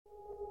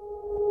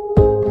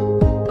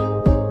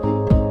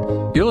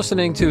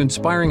listening to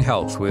Inspiring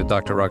Health with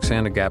Dr.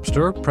 Roxana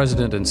Gapstur,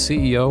 President and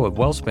CEO of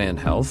WellSpan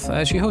Health,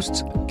 as she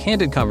hosts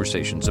candid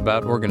conversations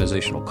about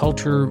organizational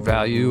culture,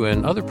 value,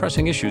 and other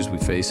pressing issues we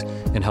face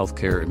in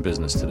healthcare and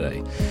business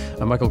today.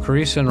 I'm Michael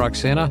Carissa, and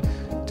Roxana,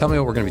 tell me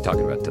what we're going to be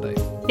talking about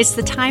today. It's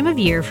the time of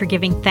year for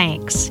giving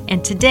thanks,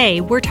 and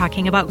today we're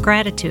talking about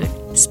gratitude,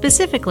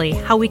 specifically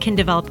how we can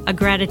develop a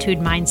gratitude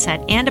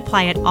mindset and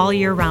apply it all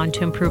year round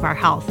to improve our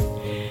health.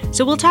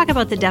 So we'll talk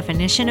about the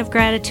definition of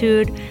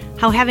gratitude,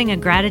 how having a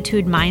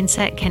gratitude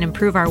mindset can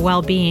improve our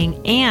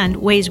well-being, and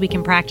ways we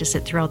can practice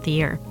it throughout the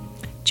year.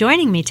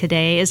 Joining me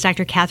today is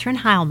Dr. Catherine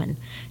Heilman.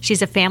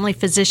 She's a family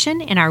physician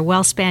in our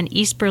WellSpan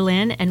East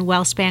Berlin and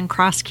WellSpan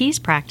Cross Keys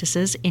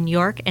practices in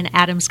York and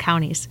Adams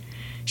counties.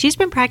 She's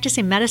been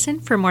practicing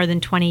medicine for more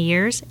than 20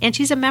 years, and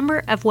she's a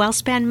member of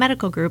WellSpan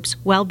Medical Group's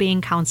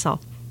Wellbeing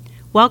Council.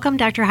 Welcome,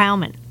 Dr.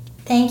 Heilman.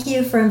 Thank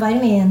you for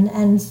inviting me in,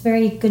 and it's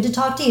very good to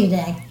talk to you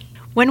today.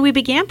 When we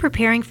began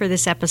preparing for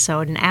this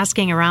episode and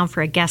asking around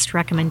for a guest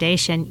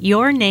recommendation,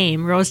 your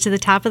name rose to the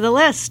top of the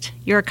list.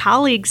 Your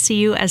colleagues see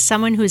you as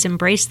someone who's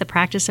embraced the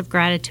practice of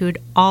gratitude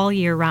all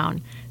year round.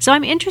 So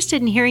I'm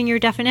interested in hearing your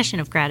definition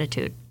of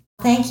gratitude.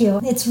 Thank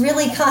you. It's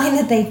really kind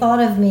that they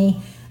thought of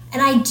me.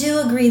 And I do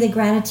agree that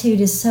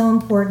gratitude is so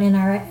important in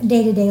our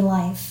day-to-day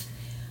life.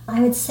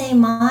 I would say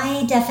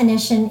my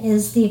definition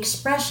is the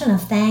expression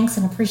of thanks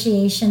and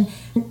appreciation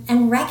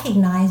and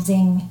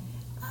recognizing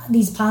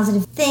these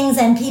positive things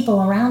and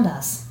people around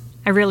us.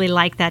 I really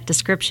like that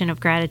description of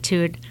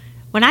gratitude.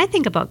 When I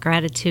think about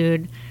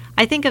gratitude,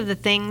 I think of the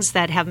things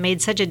that have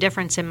made such a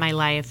difference in my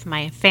life,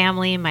 my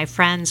family, my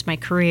friends, my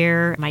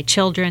career, my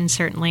children,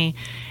 certainly.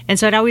 And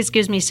so it always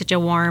gives me such a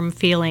warm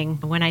feeling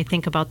when I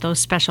think about those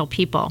special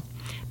people.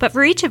 But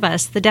for each of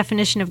us, the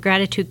definition of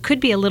gratitude could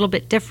be a little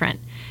bit different.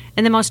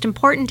 And the most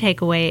important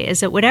takeaway is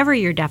that whatever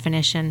your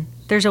definition,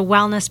 there's a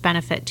wellness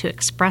benefit to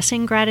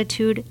expressing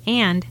gratitude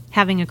and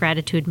having a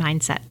gratitude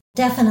mindset.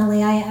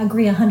 Definitely, I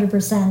agree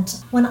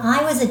 100%. When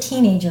I was a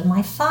teenager,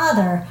 my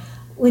father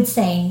would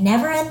say,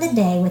 never end the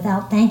day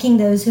without thanking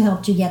those who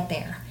helped you get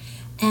there.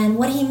 And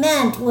what he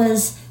meant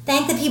was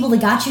thank the people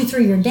that got you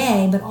through your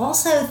day, but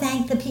also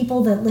thank the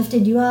people that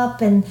lifted you up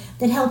and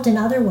that helped in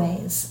other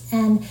ways.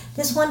 And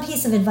this one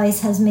piece of advice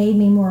has made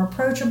me more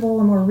approachable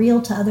and more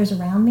real to others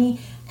around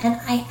me. And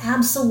I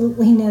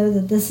absolutely know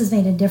that this has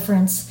made a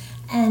difference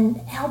and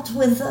helped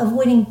with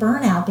avoiding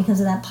burnout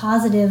because of that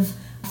positive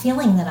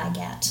feeling that I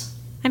get.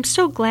 I'm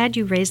so glad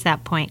you raised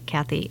that point,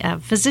 Kathy.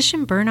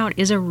 Physician burnout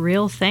is a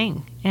real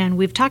thing, and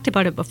we've talked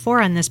about it before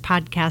on this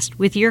podcast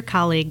with your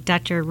colleague,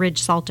 Dr.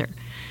 Ridge Salter.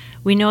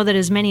 We know that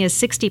as many as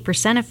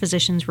 60% of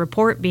physicians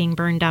report being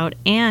burned out,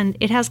 and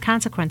it has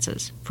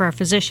consequences for our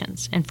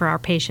physicians and for our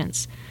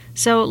patients.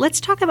 So let's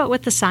talk about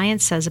what the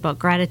science says about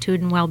gratitude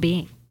and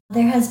well-being.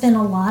 There has been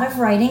a lot of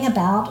writing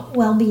about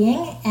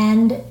well-being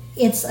and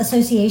its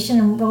association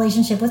and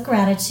relationship with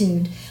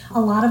gratitude.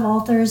 A lot of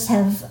authors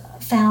have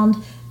found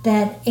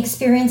that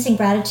experiencing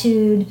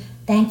gratitude,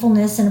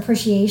 thankfulness, and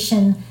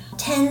appreciation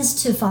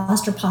tends to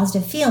foster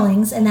positive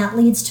feelings, and that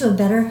leads to a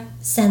better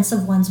sense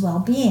of one's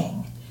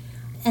well-being.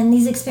 And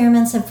these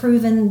experiments have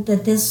proven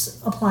that this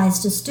applies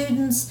to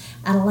students,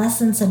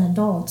 adolescents, and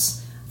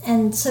adults.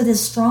 And so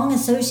this strong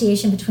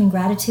association between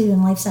gratitude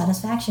and life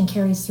satisfaction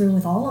carries through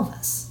with all of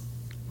us.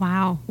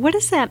 Wow. What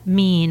does that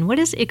mean? What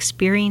does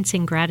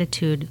experiencing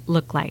gratitude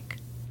look like?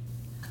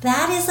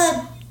 That is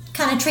a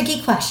kind of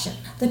tricky question.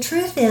 The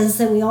truth is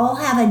that we all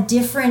have a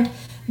different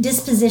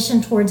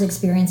disposition towards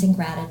experiencing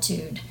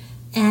gratitude.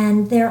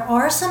 And there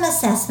are some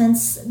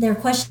assessments, there are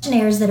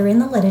questionnaires that are in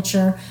the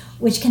literature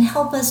which can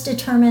help us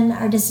determine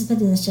our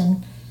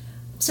disposition.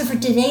 So for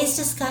today's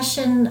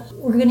discussion,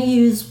 we're going to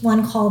use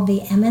one called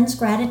the Emmons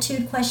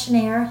Gratitude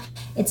Questionnaire.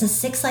 It's a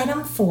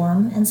 6-item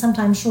form and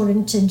sometimes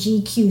shortened to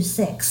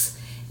GQ6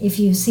 if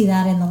you see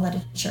that in the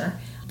literature.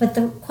 But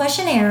the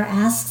questionnaire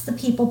asks the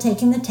people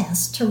taking the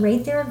test to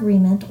rate their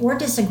agreement or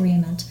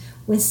disagreement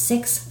with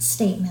 6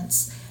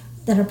 statements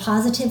that are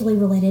positively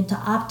related to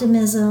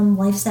optimism,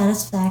 life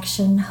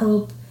satisfaction,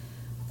 hope,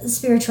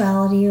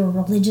 spirituality or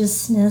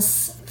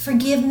religiousness,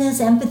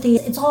 forgiveness, empathy.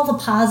 It's all the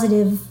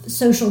positive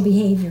social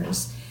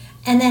behaviors.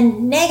 And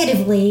then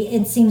negatively,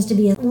 it seems to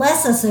be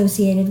less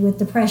associated with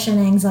depression,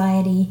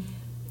 anxiety,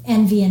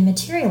 envy, and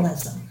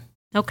materialism.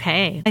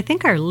 Okay. I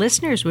think our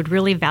listeners would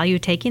really value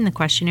taking the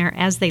questionnaire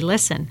as they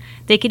listen.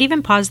 They could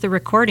even pause the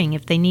recording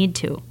if they need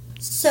to.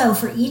 So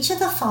for each of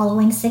the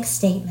following 6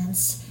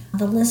 statements,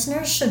 the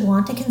listeners should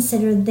want to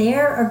consider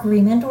their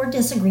agreement or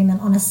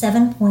disagreement on a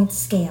 7-point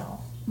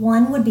scale.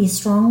 1 would be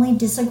strongly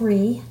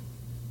disagree,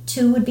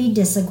 2 would be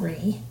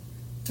disagree,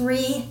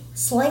 3,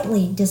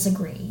 slightly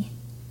disagree,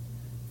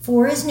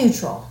 4 is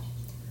neutral,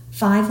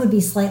 5 would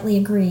be slightly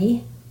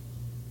agree,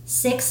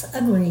 6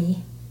 agree,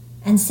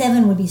 and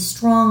 7 would be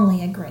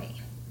strongly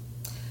agree.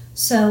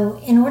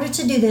 So in order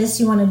to do this,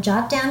 you want to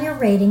jot down your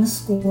rating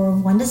score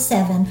of 1 to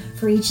 7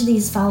 for each of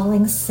these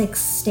following 6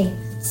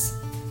 statements.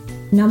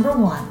 Number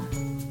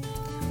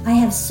 1, I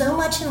have so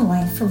much in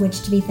life for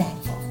which to be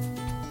thankful.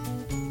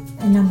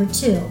 And number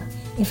 2,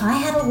 If I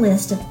had a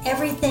list of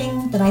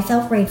everything that I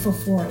felt grateful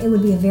for, it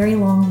would be a very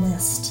long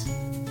list.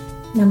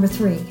 Number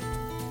 3,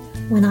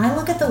 when I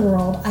look at the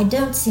world, I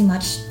don't see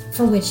much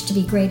for which to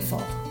be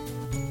grateful.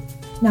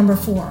 Number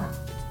 4,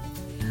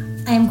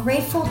 I am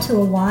grateful to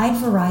a wide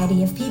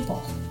variety of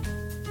people.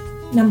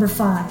 Number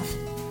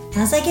 5,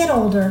 as I get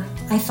older,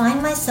 I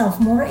find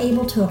myself more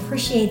able to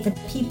appreciate the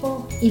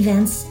people,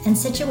 events, and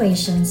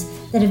situations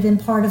that have been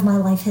part of my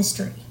life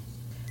history.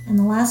 And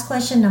the last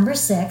question, number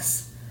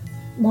 6,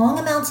 long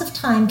amounts of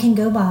time can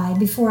go by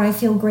before I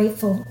feel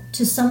grateful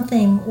to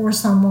something or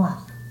someone.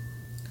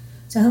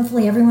 So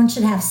hopefully everyone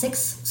should have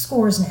 6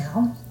 scores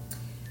now.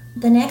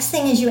 The next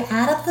thing is you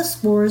add up the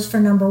scores for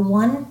number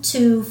 1,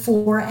 2,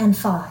 4, and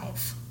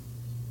 5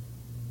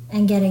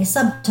 and get a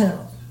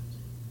subtotal.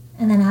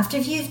 And then after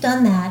you've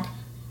done that,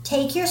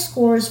 take your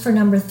scores for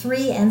number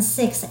 3 and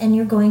 6 and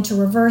you're going to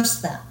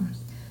reverse them.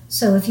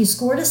 So if you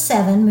scored a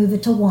 7, move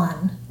it to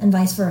 1 and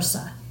vice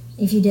versa.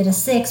 If you did a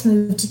 6,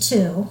 move to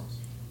 2.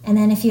 And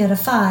then if you had a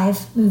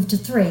 5, move to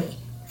 3.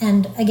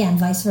 And again,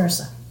 vice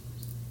versa.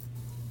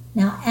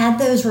 Now add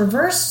those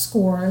reverse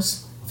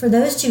scores for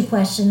those 2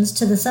 questions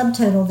to the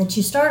subtotal that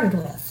you started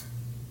with.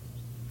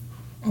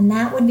 And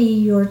that would be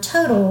your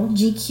total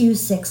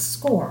GQ6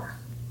 score.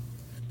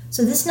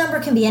 So this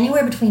number can be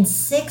anywhere between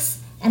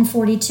 6 and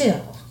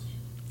 42.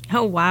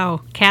 Oh,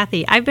 wow.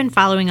 Kathy, I've been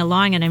following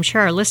along, and I'm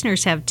sure our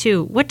listeners have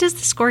too. What does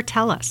the score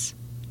tell us?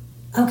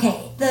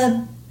 Okay,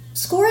 the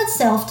score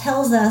itself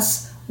tells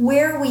us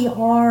where we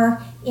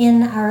are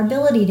in our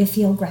ability to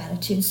feel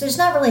gratitude. So there's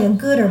not really a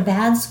good or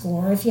bad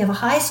score. If you have a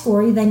high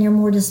score, then you're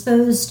more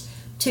disposed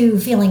to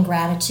feeling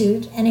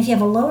gratitude. And if you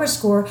have a lower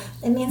score,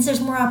 it means there's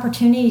more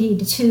opportunity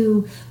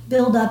to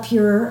build up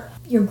your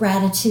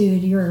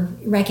gratitude, your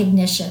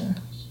recognition.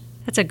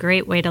 That's a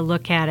great way to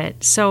look at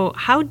it. So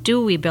how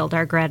do we build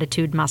our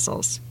gratitude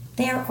muscles?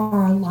 There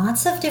are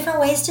lots of different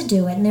ways to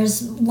do it, and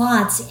there's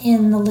lots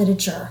in the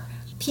literature.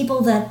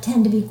 People that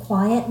tend to be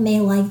quiet may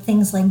like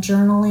things like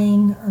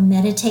journaling or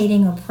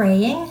meditating or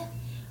praying.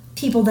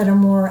 People that are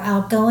more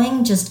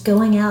outgoing, just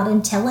going out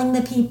and telling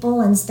the people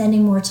and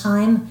spending more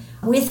time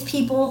with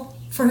people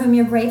for whom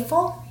you're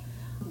grateful.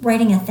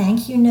 Writing a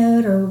thank you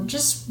note or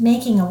just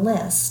making a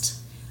list.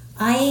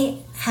 I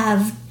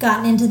have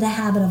gotten into the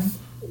habit of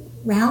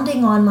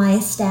rounding on my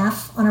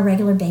staff on a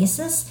regular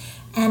basis,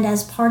 and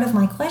as part of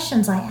my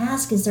questions I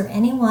ask, is there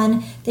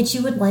anyone that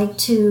you would like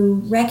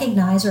to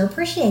recognize or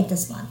appreciate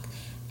this month?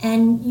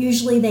 And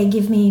usually they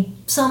give me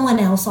someone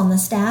else on the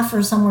staff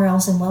or somewhere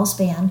else in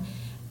WellSpan,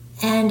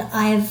 and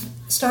I've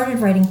started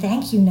writing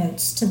thank you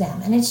notes to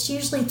them, and it's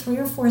usually 3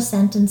 or 4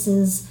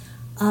 sentences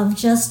of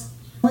just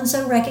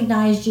so-and-so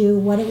recognized you,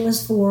 what it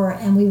was for,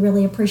 and we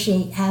really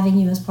appreciate having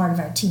you as part of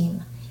our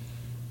team.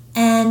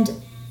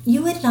 And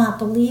you would not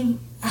believe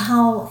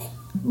how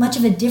much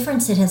of a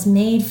difference it has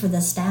made for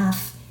the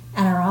staff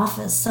at our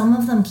office. Some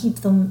of them keep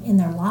them in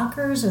their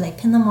lockers or they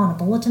pin them on a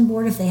bulletin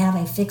board if they have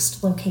a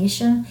fixed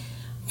location.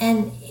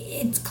 And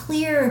it's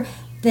clear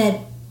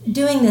that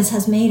doing this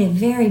has made a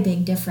very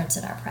big difference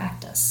in our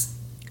practice.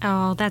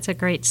 Oh, that's a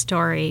great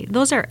story.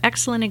 Those are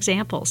excellent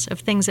examples of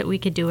things that we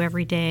could do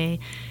every day.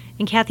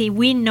 And Kathy,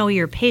 we know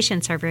your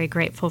patients are very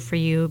grateful for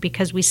you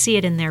because we see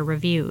it in their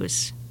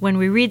reviews. When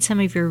we read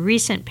some of your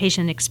recent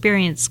patient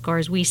experience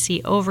scores, we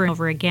see over and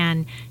over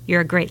again,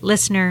 you're a great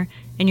listener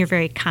and you're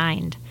very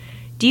kind.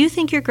 Do you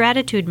think your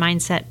gratitude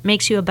mindset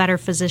makes you a better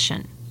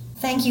physician?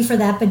 Thank you for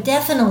that, but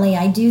definitely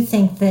I do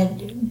think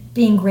that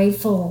being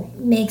grateful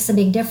makes a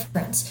big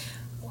difference.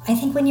 I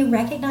think when you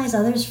recognize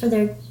others for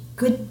their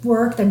good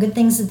work, their good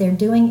things that they're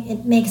doing,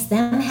 it makes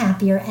them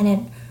happier and it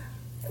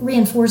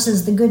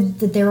reinforces the good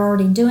that they're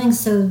already doing,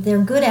 so their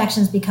good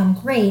actions become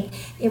great.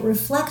 It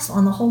reflects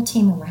on the whole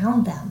team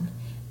around them.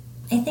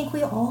 I think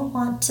we all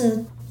want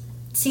to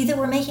see that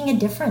we're making a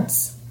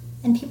difference,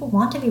 and people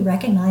want to be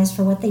recognized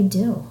for what they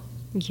do.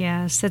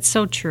 Yes, that's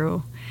so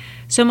true.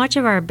 So much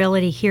of our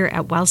ability here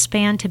at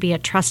WellSpan to be a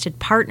trusted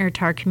partner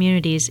to our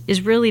communities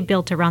is really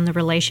built around the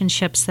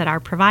relationships that our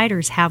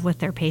providers have with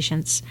their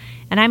patients.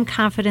 And I'm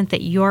confident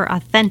that your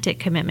authentic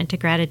commitment to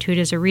gratitude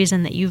is a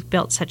reason that you've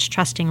built such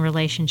trusting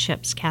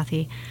relationships,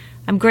 Kathy.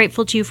 I'm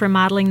grateful to you for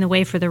modeling the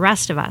way for the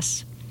rest of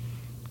us.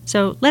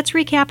 So let's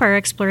recap our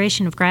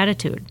exploration of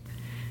gratitude.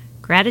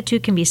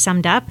 Gratitude can be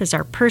summed up as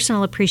our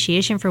personal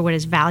appreciation for what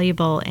is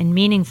valuable and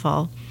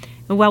meaningful.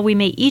 And while we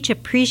may each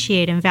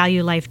appreciate and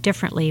value life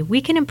differently,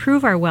 we can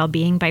improve our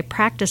well-being by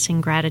practicing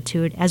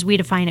gratitude as we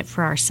define it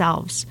for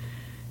ourselves.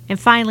 And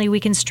finally, we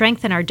can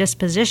strengthen our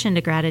disposition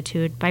to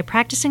gratitude by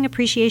practicing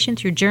appreciation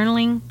through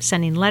journaling,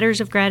 sending letters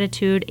of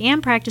gratitude,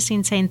 and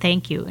practicing saying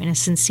thank you in a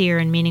sincere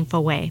and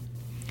meaningful way.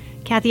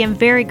 Kathy, I'm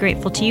very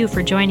grateful to you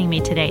for joining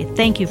me today.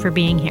 Thank you for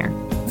being here.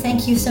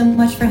 Thank you so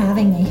much for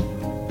having me.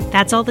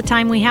 That's all the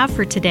time we have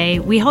for today.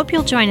 We hope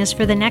you'll join us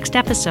for the next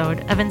episode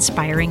of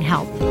Inspiring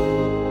Health.